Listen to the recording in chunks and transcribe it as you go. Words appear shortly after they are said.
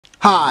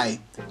Hi,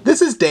 this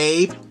is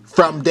Dave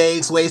from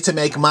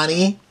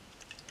Daveswaystomakemoney,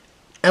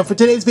 and for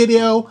today's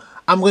video,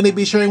 I'm going to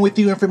be sharing with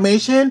you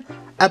information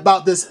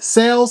about this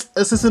sales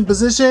assistant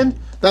position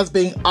that's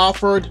being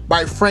offered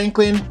by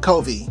Franklin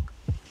Covey.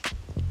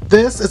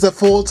 This is a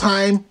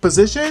full-time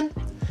position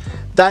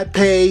that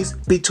pays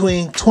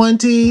between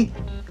 $20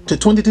 to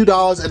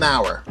 $22 an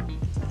hour.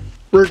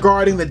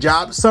 Regarding the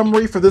job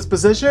summary for this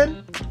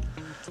position,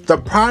 the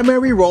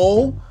primary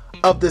role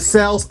of the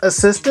sales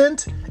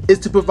assistant is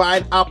to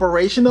provide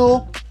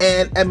operational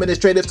and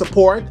administrative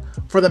support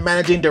for the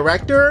managing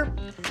director,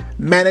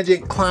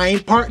 managing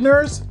client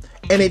partners,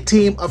 and a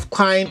team of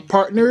client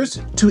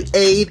partners to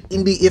aid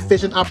in the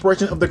efficient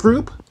operation of the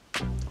group.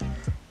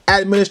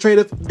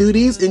 Administrative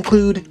duties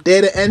include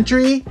data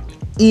entry,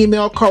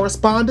 email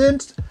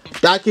correspondence,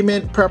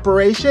 document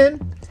preparation,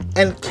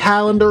 and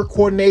calendar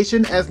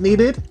coordination as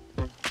needed.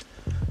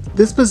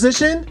 This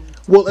position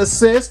will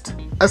assist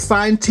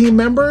assigned team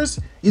members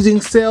using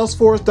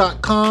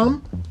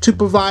Salesforce.com to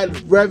provide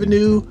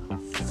revenue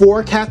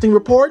forecasting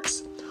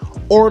reports,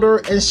 order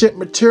and ship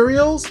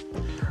materials,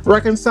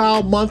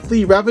 reconcile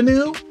monthly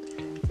revenue,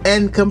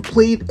 and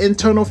complete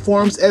internal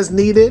forms as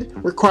needed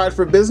required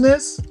for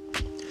business.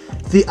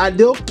 The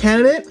ideal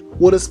candidate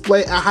will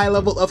display a high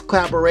level of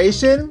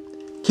collaboration,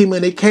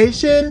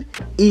 communication,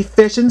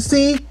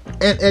 efficiency,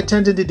 and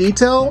attention to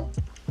detail.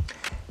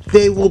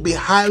 They will be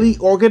highly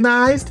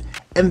organized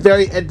and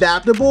very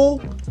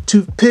adaptable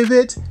to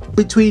pivot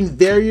between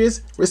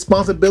various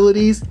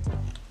responsibilities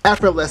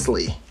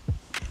effortlessly.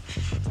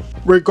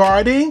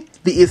 Regarding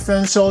the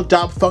essential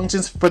job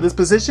functions for this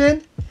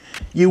position,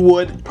 you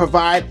would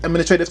provide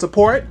administrative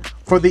support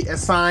for the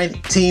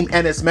assigned team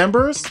and its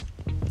members,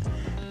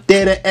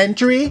 data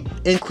entry,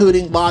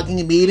 including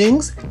logging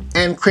meetings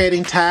and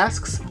creating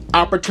tasks,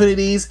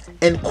 opportunities,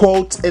 and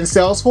quotes in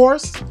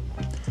Salesforce,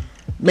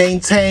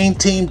 maintain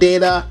team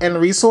data and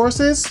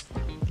resources,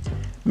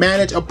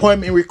 manage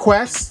appointment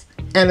requests,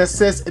 and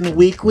assist in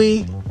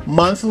weekly,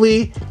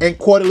 monthly, and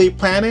quarterly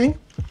planning,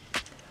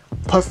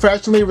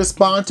 professionally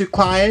respond to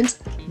clients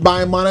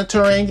by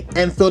monitoring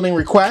and fielding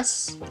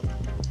requests,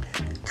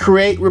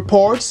 create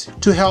reports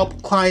to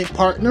help client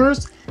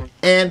partners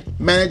and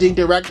managing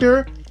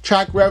director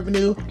track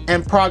revenue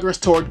and progress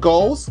toward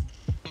goals,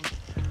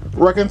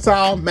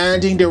 reconcile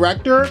managing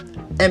director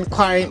and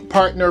client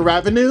partner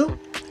revenue,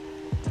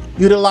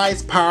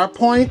 utilize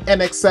PowerPoint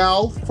and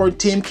Excel for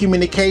team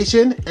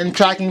communication and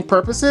tracking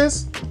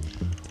purposes,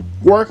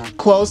 work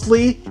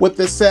closely with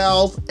the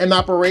sales and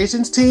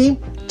operations team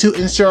to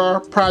ensure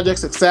project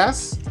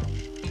success,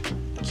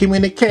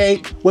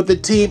 communicate with the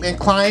team and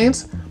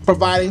clients,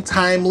 providing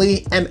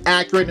timely and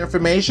accurate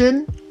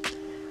information,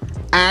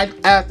 act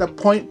as the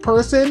point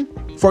person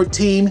for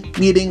team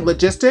meeting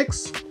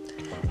logistics,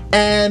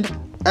 and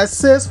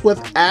assist with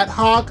ad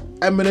hoc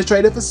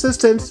administrative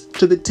assistance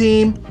to the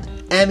team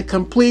and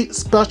complete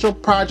special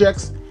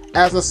projects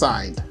as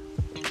assigned.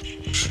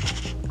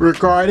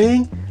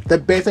 Regarding the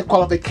basic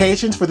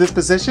qualifications for this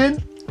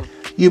position,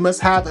 you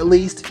must have at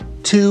least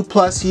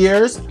 2+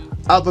 years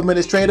of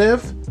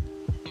administrative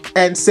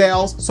and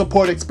sales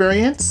support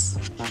experience.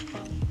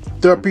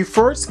 The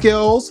preferred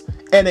skills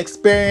and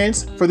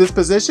experience for this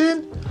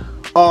position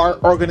are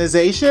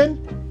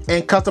organization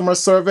and customer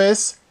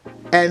service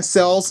and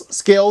sales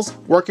skills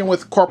working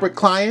with corporate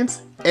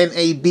clients in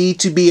a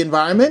B2B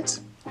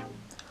environment,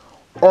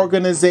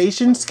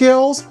 organization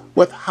skills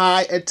with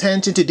high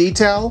attention to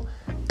detail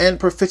and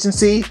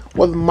proficiency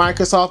with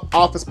Microsoft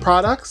Office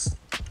products,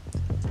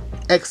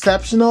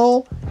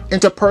 exceptional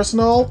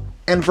interpersonal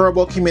and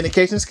verbal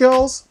communication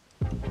skills,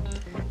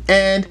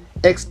 and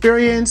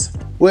experience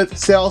with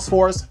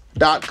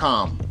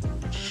Salesforce.com.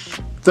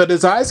 The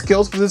desired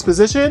skills for this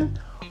position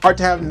are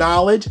to have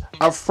knowledge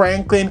of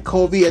Franklin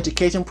Covey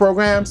education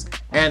programs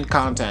and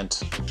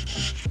content.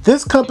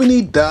 This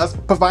company does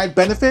provide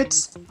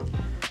benefits.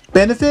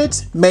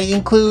 Benefits may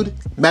include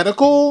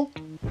medical,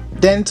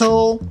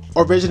 dental,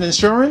 or vision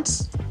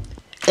insurance,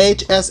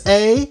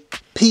 HSA,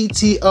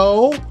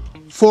 PTO,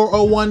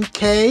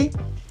 401k,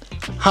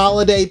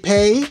 holiday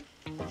pay,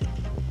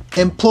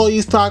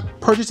 employee stock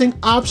purchasing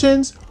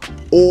options,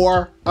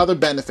 or other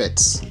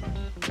benefits.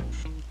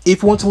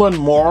 If you want to learn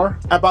more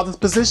about this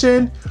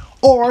position,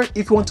 or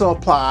if you want to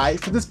apply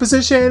for this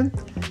position,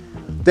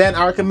 then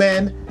I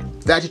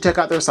recommend that you check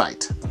out their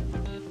site.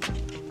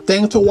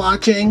 Thanks for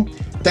watching.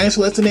 Thanks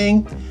for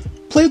listening.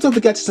 Please don't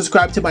forget to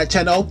subscribe to my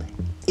channel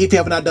if you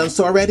have not done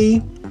so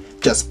already.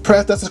 Just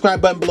press that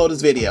subscribe button below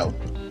this video.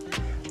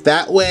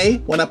 That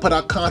way, when I put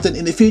out content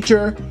in the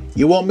future,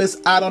 you won't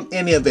miss out on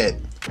any of it.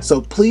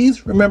 So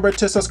please remember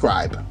to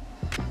subscribe.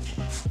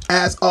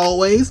 As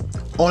always,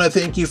 I want to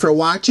thank you for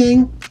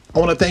watching. I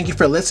want to thank you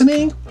for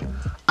listening.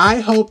 I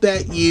hope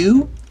that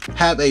you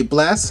have a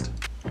blessed,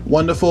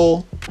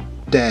 wonderful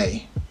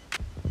day.